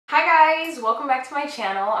Hi guys, welcome back to my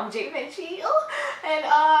channel. I'm Facebyjdevinci, and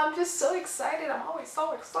I'm just so excited. I'm always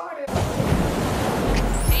so excited. And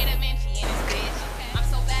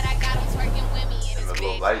the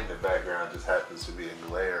little light in the background just happens to be a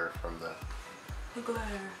glare from the glare.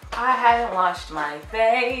 I haven't washed my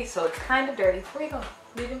face, so it's kind of dirty. Where you going?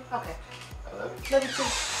 Leaving? Okay. I love it. Love you too.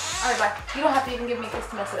 Alright, bye. You don't have to even give me a kiss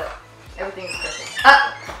to mess it up. Everything is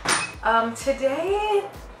perfect. Today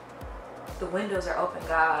the windows are open,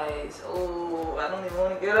 guys. Oh, I don't even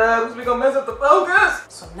want to get up because we're gonna mess up the focus.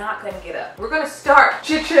 So I'm not gonna get up. We're gonna start.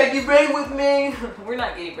 Chit chat, get ready with me. We're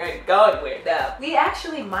not getting ready to go anywhere though. We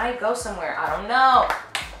actually might go somewhere. I don't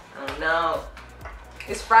know.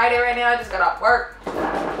 It's Friday right now. I just got off work.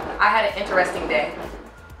 I had an interesting day.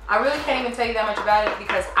 I really can't even tell you that much about it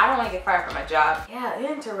because I don't want to get fired from my job. Yeah,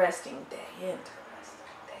 interesting day.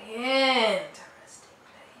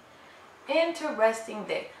 Interesting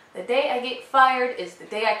day. The day I get fired is the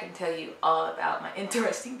day I can tell you all about my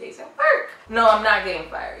interesting days at work. No, I'm not getting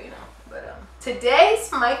fired, you know. But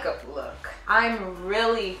today's makeup look, I'm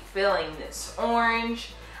really feeling this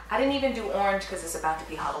orange. I didn't even do orange because it's about to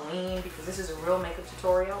be Halloween because this is a real makeup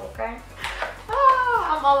tutorial, okay?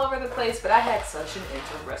 I'm all over the place, but I had such an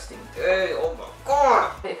interesting day. Oh my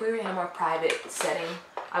god. If we were in a more private setting,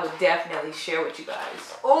 I would definitely share with you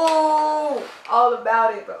guys. Oh, all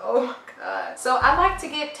about it, but oh my god. So I like to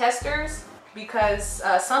get testers because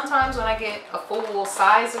sometimes when I get a full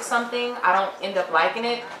size of something, I don't end up liking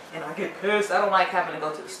it and I get pissed. I don't like having to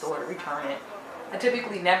go to the store to return it. I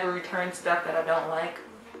typically never return stuff that I don't like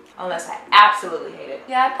unless I absolutely hate it.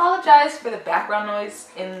 Yeah, I apologize for the background noise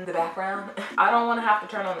in the background. I don't want to have to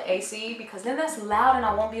turn on the AC because then that's loud and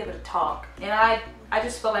I won't be able to talk. And I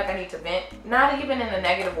just feel like I need to vent. Not even in a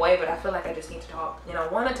negative way, but I feel like I just need to talk. You know,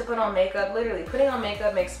 wanted to put on makeup, literally putting on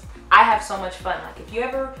makeup makes, I have so much fun. Like if you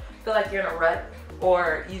ever feel like you're in a rut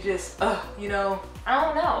or you just, you know, I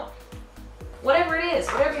don't know. Whatever it is,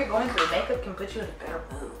 whatever you're going through, makeup can put you in a better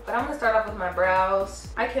mood. But I'm gonna start off with my brows.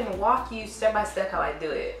 I can walk you step by step how I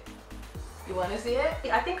do it. You wanna see it?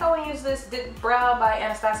 I think I wanna use this Dip Brow by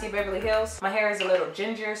Anastasia Beverly Hills. My hair is a little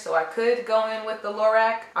ginger, so I could go in with the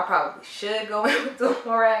Lorac. I probably should go in with the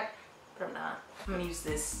Lorac, but I'm not. I'm gonna use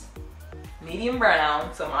this medium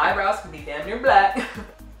brown, so my eyebrows can be damn near black.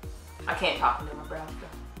 I can't talk into my brows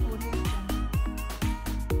though.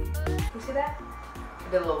 You see that?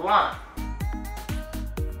 I did a little line.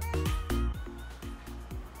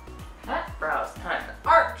 That brow's kind of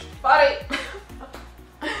arched, buddy.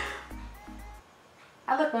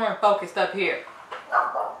 I look more focused up here.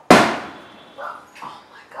 Oh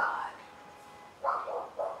my god.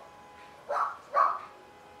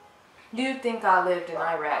 You'd think I lived in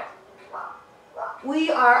Iraq.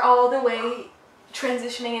 We are all the way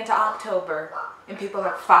transitioning into October and people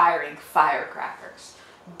are firing firecrackers.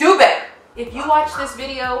 Do better. If you watch this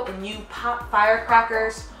video and you pop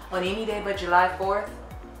firecrackers on any day but July 4th,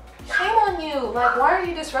 shame on you. Like, why are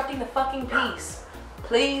you disrupting the fucking peace?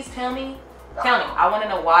 Please tell me. I want to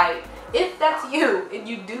know why. If that's you and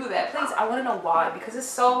you do that, please, I want to know why, because it's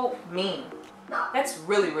so mean. That's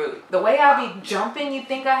really rude. The way I be jumping, you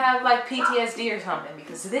think I have like PTSD or something,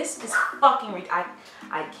 because this is fucking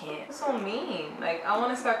I can't. It's so mean. Like, I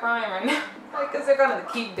want to start crying right now. Like, because they're gonna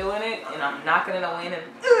keep doing it and I'm not gonna know when and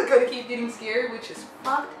gonna keep getting scared, which is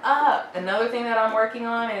fucked up. Another thing that I'm working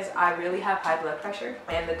on is I really have high blood pressure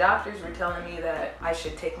and the doctors were telling me that I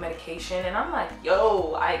should take medication and I'm like,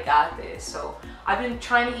 yo, I got this. So I've been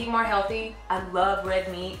trying to eat more healthy. I love red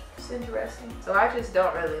meat. It's interesting. So I just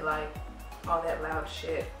don't really like all that loud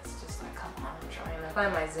shit. It's just like, come on, I'm trying to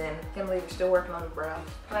find my zen. Can't believe we're still working on the brows.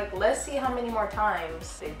 Like, let's see how many more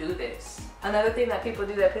times they do this. Another thing that people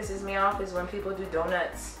do that pisses me off is when people do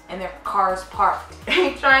donuts and their car's parked.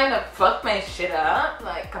 Ain't trying to fuck my shit up.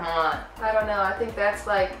 Like, come on. I don't know. I think that's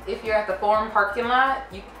like, if you're at the Forum parking lot,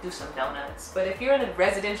 you can do some donuts. But if you're in a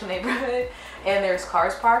residential neighborhood and there's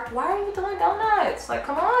cars parked, why are you doing donuts? Like,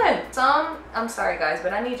 come on. I'm sorry guys,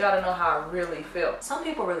 but I need y'all to know how I really feel. Some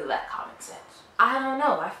people really lack common sense. I don't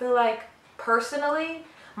know. I feel like personally,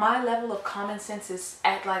 my level of common sense is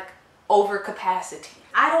at like over capacity.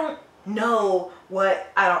 I don't know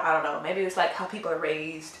what, I don't know. Maybe it's like how people are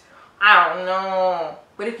raised. I don't know.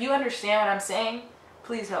 But if you understand what I'm saying,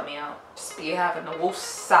 please help me out. Just be having the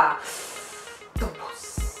woosah.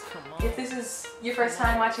 If this is your first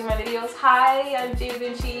time watching my videos, hi, I'm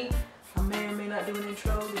Facebyjdevinci. I may or may not do an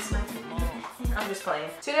intro this night. I'm just playing.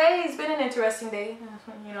 Today has been an interesting day,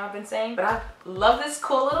 you know, I've been saying, but I love this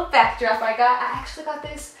cool little backdrop I got. I actually got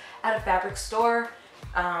this at a fabric store.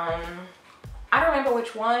 I don't remember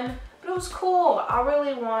which one, but it was cool.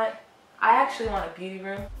 I actually want a beauty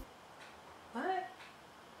room. What?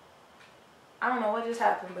 I don't know what just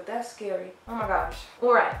happened, but that's scary. Oh my gosh.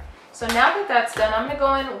 All right. So now that that's done, I'm gonna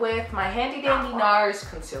go in with my handy dandy Nars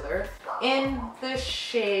concealer in the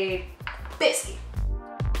shade Biscuit.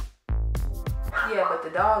 Yeah, but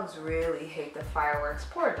the dogs really hate the fireworks.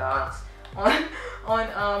 Poor dogs.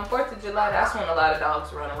 On 4th of July, that's when a lot of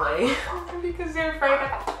dogs run away because they're afraid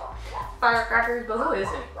of firecrackers, but who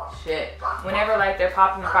isn't? Shit. Whenever like they're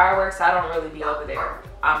popping the fireworks, I don't really be over there.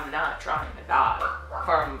 I'm not trying to die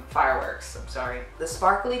from fireworks. I'm sorry. The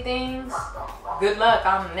sparkly things, good luck.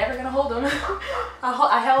 I'm never gonna hold them.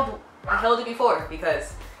 I held it before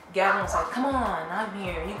because Gavin was like, "Come on, I'm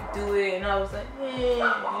here. You can do it," and I was like, you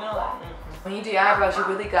know, like, when you do your eyebrows, you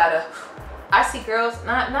really gotta. I see girls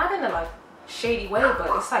not in a like shady way, but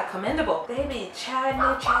it's like commendable. They be chatting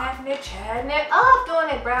it up, doing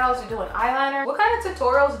their brows or doing eyeliner. What kind of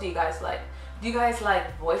tutorials do you guys like? Do you guys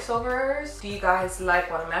like voiceovers? Do you guys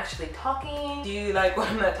like when I'm actually talking? Do you like when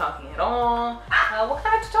I'm not talking at all? What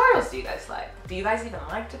kind of tutorials do you guys like? Do you guys even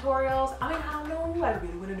like tutorials? I mean, I don't know. I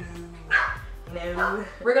really want to know. No.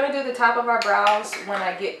 We're gonna do the top of our brows when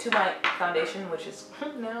I get to my foundation, which is,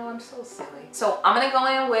 no, I'm so silly. So I'm gonna go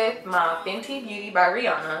in with my Fenty Beauty by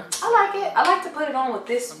Rihanna. I like it. I like to put it on with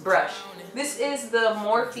this brush. This is the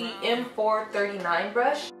Morphe M439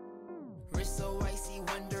 brush.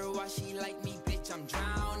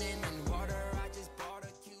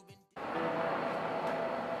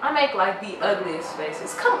 I make like the ugliest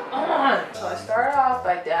faces. Come on! So I start off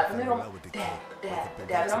by dabbing it on, dab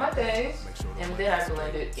it on my face, and then I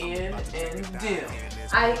blend it in and down.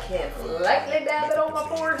 I can lightly dab it on my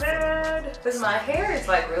forehead because my hair is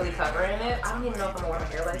like really covering it. I don't even know if I'm gonna wear my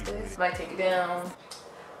hair like this. Might take it down,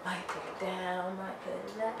 might take it down, might put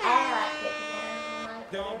it up, might take it down, might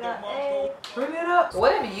put it up, hey. Bring it up.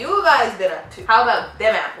 What have you guys been up to? How about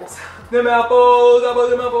them apples? Them apples, how about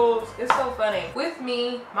them apples? It's so funny. With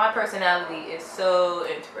me, my personality is so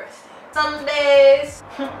interesting. Some days,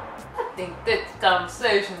 I think this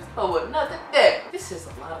conversation's for another day. This is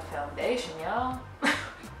a lot of foundation, y'all.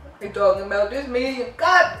 We're talking about this medium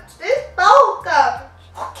coverage, this bold coverage.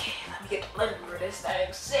 Okay, let me get the blender for this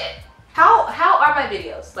thing set. How are my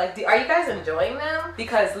videos? Like, are you guys enjoying them?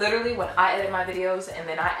 Because literally when I edit my videos and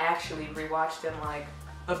then I actually rewatch them like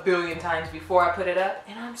a billion times before I put it up,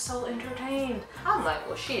 and I'm so entertained. I'm like,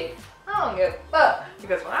 well shit, I don't give a fuck.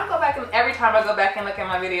 Because when I go back and every time I go back and look at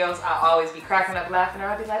my videos, I always be cracking up laughing, or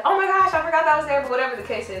I'll be like, oh my gosh, I forgot that was there. But whatever the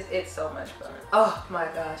case is, it's so much fun. Oh my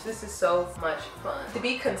gosh, this is so much fun. To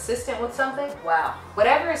be consistent with something, wow.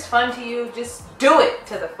 Whatever is fun to you, just do it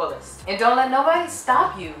to the fullest. And don't let nobody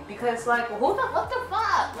stop you, because like, what the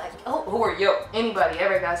fuck? Like, oh, who are you? Anybody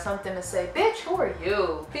ever got something to say? Bitch, who are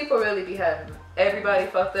you? People really be having everybody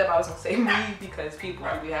fucked up. I was gonna say me because people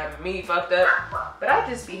be having me fucked up, but I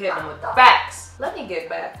just be hitting them with the facts. Let me get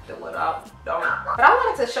back to what I don't. But I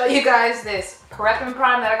wanted to show you guys this prep and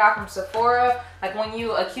prime that I got from Sephora. Like when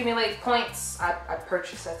you accumulate points, I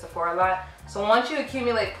purchase at Sephora a lot. So once you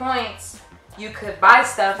accumulate points, you could buy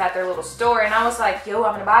stuff at their little store. And I was like, yo,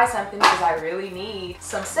 I'm gonna buy something because I really need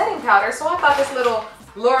some setting powder. So I thought this little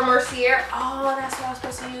Mercier, oh, that's what I was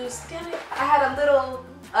supposed to use. Damn it. I had a little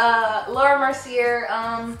Mercier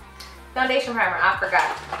foundation primer. I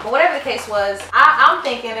forgot. But whatever the case was, I'm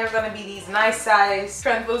thinking there's gonna be these nice size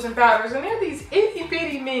translucent powders, and they're these itty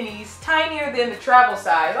bitty minis, tinier than the travel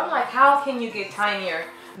size. I'm like, how can you get tinier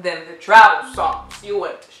than the travel size? You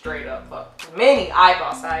went straight up mini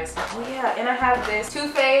eyebrow size. Oh yeah, and I have this Too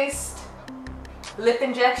Faced lip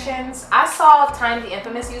injections. I saw Time the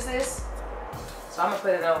Infamous use this, so I'm gonna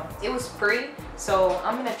put it on. It was free, so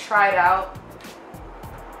I'm gonna try it out.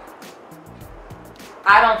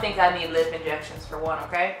 I don't think I need lip injections for one,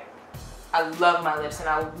 okay? I love my lips and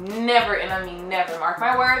I will never, and I mean never, mark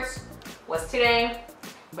my words, what's today?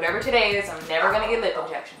 Whatever today is, I'm never gonna get lip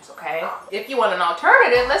injections, okay? If you want an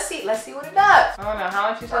alternative, let's see what it does. I don't know how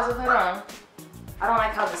much you're supposed to put on. I don't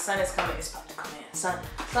like how the sun is coming. It's about to come in. Sun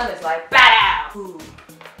is like, bad. Ooh.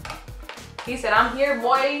 He said, I'm here,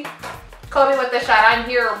 boy. Call me with the shot, I'm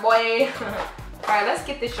here, boy. All right, let's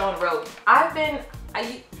get this show on the road.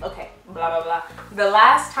 Okay, blah, blah, blah. The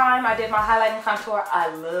last time I did my highlight and contour, I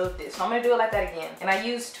loved it. So I'm gonna do it like that again. And I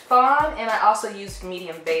used fawn, and I also used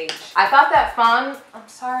medium beige. I thought that fawn, I'm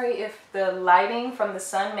sorry if the lighting from the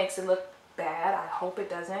sun makes it look bad. I hope it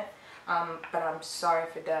doesn't, but I'm sorry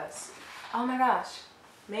if it does. Oh my gosh.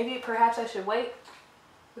 Maybe, perhaps I should wait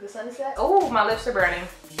for the sun to set. Oh, my lips are burning.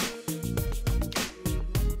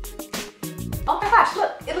 Oh my gosh,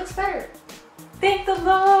 look, it looks better. Thank the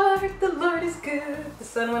Lord is good. The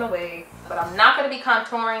sun went away. But I'm not gonna be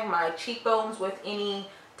contouring my cheekbones with any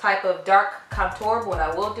type of dark contour. But what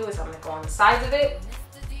I will do is I'm gonna go on the sides of it.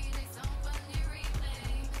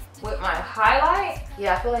 highlight.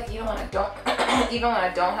 Yeah, I feel like even when I don't, even when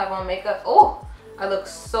I don't have on makeup, oh, I look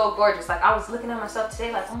so gorgeous. Like I was looking at myself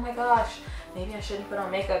today like, oh my gosh, maybe I shouldn't put on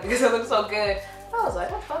makeup because I look so good. I was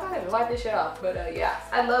like, what the fuck, I gotta wipe this shit off. But yeah,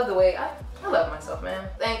 I love the way, I love myself, man.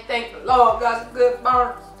 Thank the Lord, got some good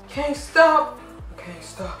burns. Can't stop, can't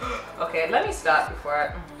stop. Okay, let me stop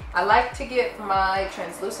before I like to get my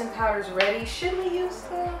translucent powders ready. Should we use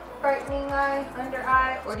the brightening eye, under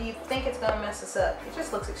eye, or do you think it's gonna mess us up? It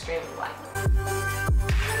just looks extremely light.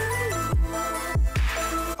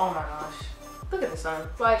 Oh my gosh, look at the sun.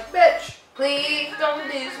 Like, bitch, please don't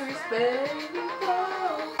disrespect me.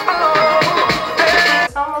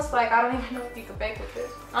 It's almost like I don't even know if you can bake with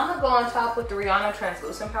this. I'm gonna go on top with the Rihanna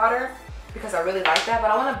translucent powder because I really like that,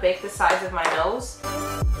 but I wanna bake the sides of my nose.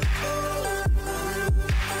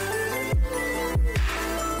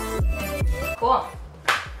 Cool.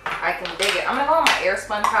 I can dig it. I'm gonna go on my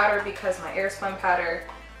airspun powder because my airspun powder,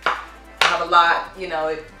 I have a lot, you know,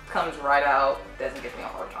 it comes right out, doesn't give me a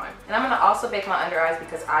hard time. And I'm gonna also bake my under eyes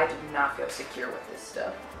because I do not feel secure with this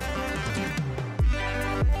stuff.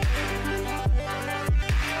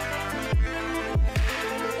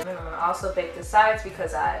 And then I'm gonna also bake the sides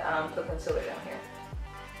because I put concealer down here.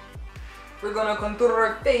 We're gonna contour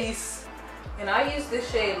our face. And I use this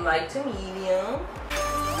shade light to medium.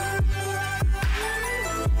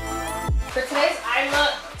 For today's eye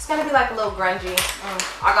look, it's gonna be like a little grungy.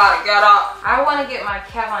 I gotta get up. I wanna get my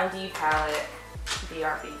Kat Von D palette,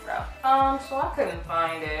 BRB, bro. So I couldn't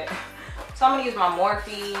find it. So I'm gonna use my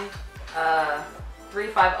Morphe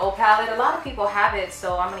 350 palette. A lot of people have it,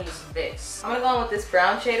 so I'm gonna use this. I'm gonna go in with this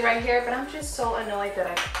brown shade right here, but I'm just so annoyed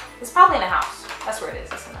that it's probably in the house. That's where it is,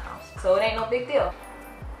 it's in the house. So it ain't no big deal.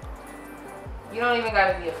 You don't even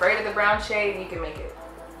gotta be afraid of the brown shade. You can make it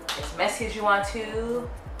as messy as you want to.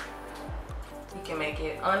 You can make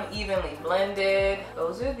it unevenly blended.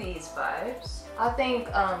 Those are these vibes. I think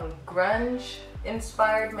grunge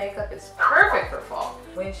inspired makeup is perfect for fall.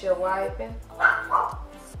 Windshield wiping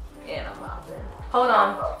and I'm mopping. Hold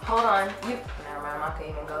on. Never mind, I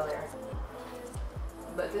can't even go there.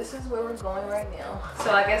 But this is where we're going right now.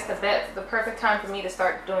 So I guess the perfect time for me to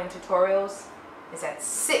start doing tutorials is at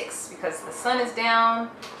 6 because the sun is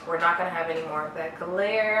down. We're not gonna have any more of that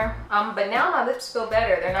glare. But now my lips feel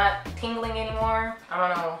better. They're not tingling anymore. I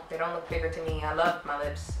don't know, they don't look bigger to me. I love my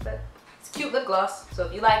lips, but it's a cute lip gloss. So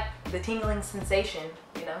if you like the tingling sensation,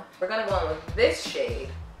 you know, we're gonna go in with this shade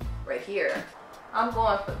right here. I'm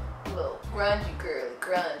going for a little grungy girly.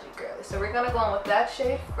 So we're gonna go in with that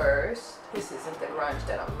shade first. This isn't the grunge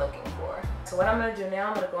that I'm looking for. So what I'm gonna do now,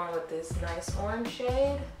 I'm gonna go in with this nice orange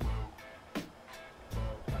shade.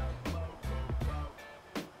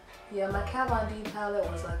 Yeah, my Kat Von D palette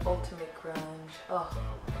was like ultimate grunge. Oh.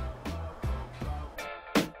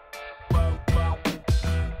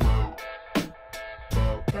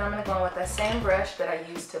 Then I'm gonna go in with that same brush that I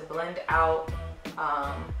used to blend out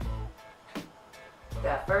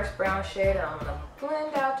that first brown shade, and I'm gonna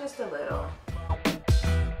blend out just a little.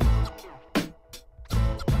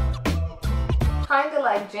 Kinda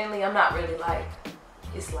like gently, I'm not really like,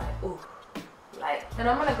 it's like, ooh. Light. And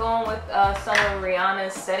I'm gonna go in with some of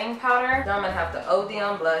Rihanna's setting powder. Then I'm gonna have the OD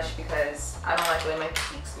on blush because I don't like the way my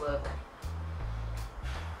cheeks look.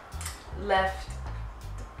 Left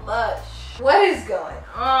blush. What is going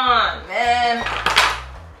on, man?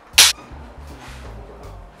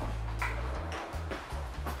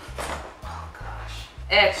 Oh gosh.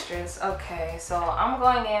 Extras. Okay, so I'm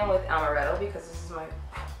going in with almuertto because this is my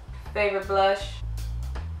favorite blush.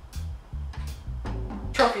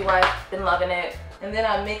 Trophy wife, been loving it. And then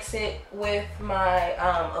I mix it with my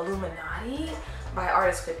Illumanati by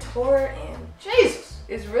Artist Couture, and Jesus,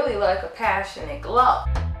 it's really like a passionate glow.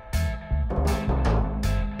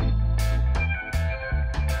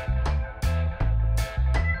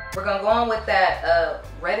 We're gonna go in with that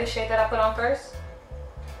reddish shade that I put on first.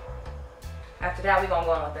 After that, we're gonna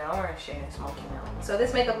go in with that orange shade and smoky milk. So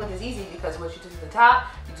this makeup look is easy because what you do to the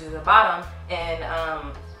top, you do to the bottom, and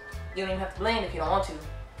you don't even have to blend if you don't want to.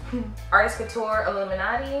 Artist Couture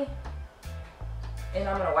Illumanati. And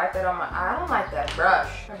I'm gonna wipe that on my eye. I don't like that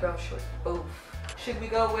brush. My brush was oof. Should we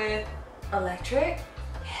go with electric?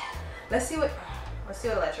 Yeah. Let's see what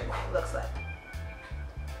electric looks like.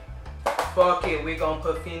 Fuck it, we gonna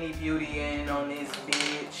put Fenty Beauty in on this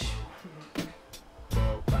bitch.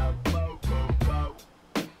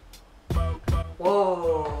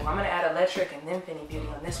 Whoa, I'm gonna add electric and then Fenty Beauty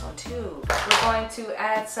on this one too. We're going to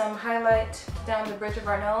add some highlight down the bridge of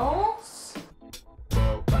our nose.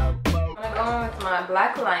 I'm gonna go in with my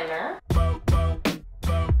black liner.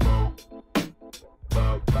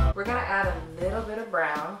 We're gonna add a little bit of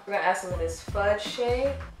brown. We're gonna add some of this fudge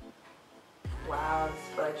shade. Wow,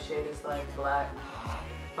 this blush shade is like black.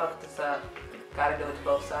 Fuck this up. Gotta do it to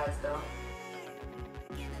both sides though.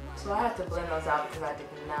 So I have to blend those out because I did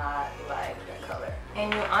not like that color.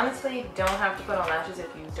 And you honestly don't have to put on lashes if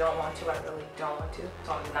you don't want to. I really don't want to,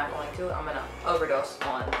 so I'm not going to. I'm gonna overdose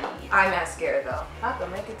on the eye mascara though. I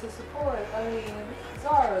can make it to Sephora. I mean,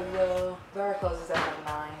 Zara though. Zara closes at like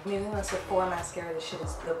 9. I'm using the Sephora mascara. This shit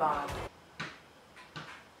is the bomb.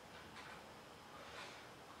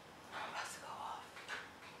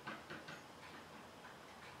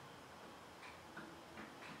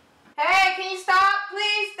 Hey, can you stop,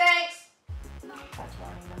 please? Thanks. That's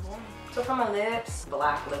warning number 1. So for my lips,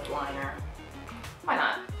 black lip liner. Why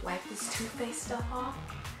not? Wipe this Too Faced stuff off.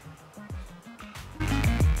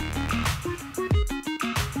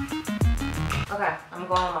 Okay, I'm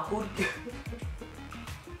going on my Huda.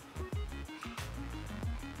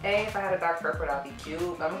 Hey, if I had a dark purple, that'd be cute.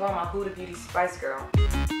 I'm going on my Huda Beauty Spice Girl.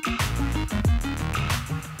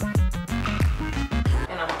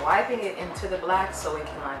 I'm wiping it into the black so it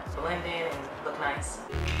can like blend in and look nice.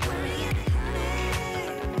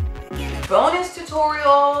 Bonus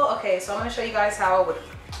tutorial. Okay, so I'm gonna show you guys how with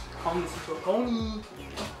comb.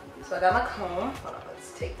 So I got my comb. Hold on,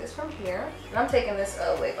 let's take this from here. And I'm taking this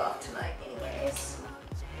wig off tonight anyways.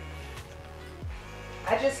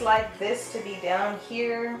 I just like this to be down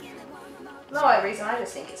here. No other reason, I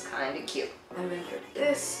just think it's kind of cute. And then for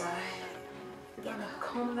this side, we're gonna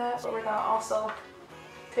comb that, but we're gonna also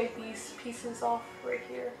take these pieces off right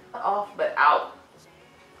here. Not off, but out.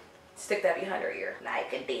 Stick that behind her ear.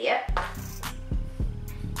 Like a dip.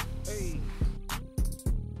 Hey.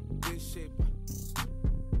 This shit.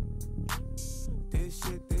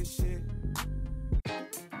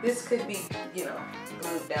 This could be, you know,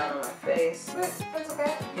 glued down on my face, but that's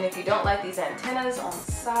okay. And if you don't like these antennas on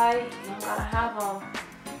the side, you don't gotta have them.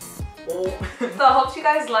 Oh. So I hope you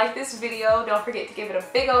guys like this video. Don't forget to give it a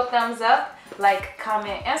big old thumbs up. Like,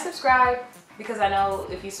 comment, and subscribe, because I know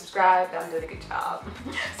if you subscribe, I'm doing a good job.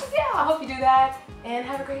 So yeah, I hope you do that, and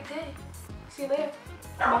have a great day. See you later.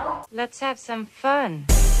 Bye. Let's have some fun.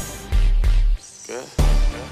 Good.